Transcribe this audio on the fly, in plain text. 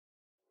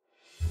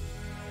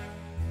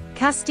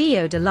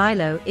Castillo de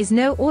Lilo is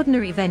no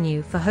ordinary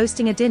venue for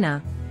hosting a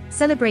dinner,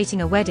 celebrating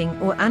a wedding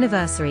or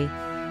anniversary,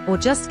 or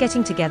just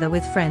getting together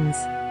with friends.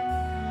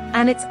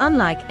 And it's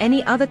unlike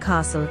any other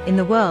castle in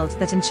the world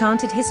that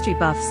enchanted history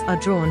buffs are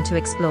drawn to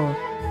explore.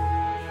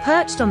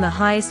 Perched on the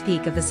highest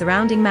peak of the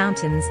surrounding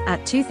mountains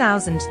at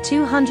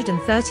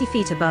 2,230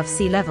 feet above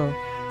sea level,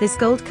 this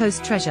Gold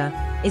Coast treasure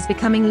is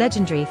becoming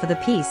legendary for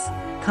the peace,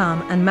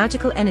 calm and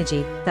magical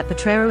energy that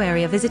Potrero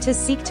area visitors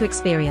seek to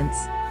experience.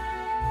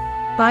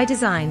 By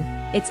design,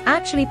 it's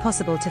actually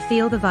possible to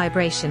feel the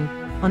vibration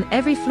on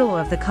every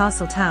floor of the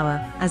castle tower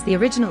as the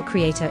original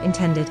creator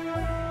intended.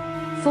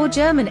 For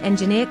German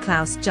engineer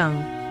Klaus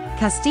Jung,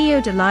 Castillo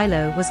de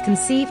Lilo was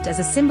conceived as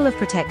a symbol of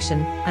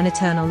protection and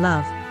eternal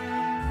love.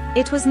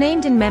 It was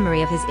named in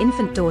memory of his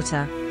infant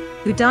daughter,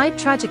 who died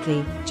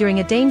tragically during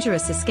a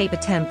dangerous escape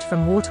attempt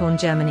from war-torn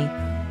Germany.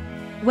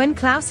 When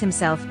Klaus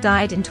himself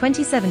died in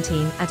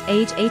 2017 at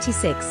age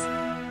 86,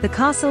 the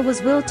castle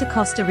was willed to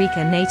Costa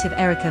Rica native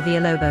Erica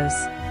Villalobos.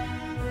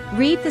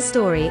 Read the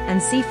story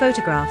and see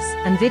photographs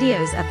and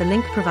videos at the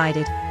link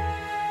provided.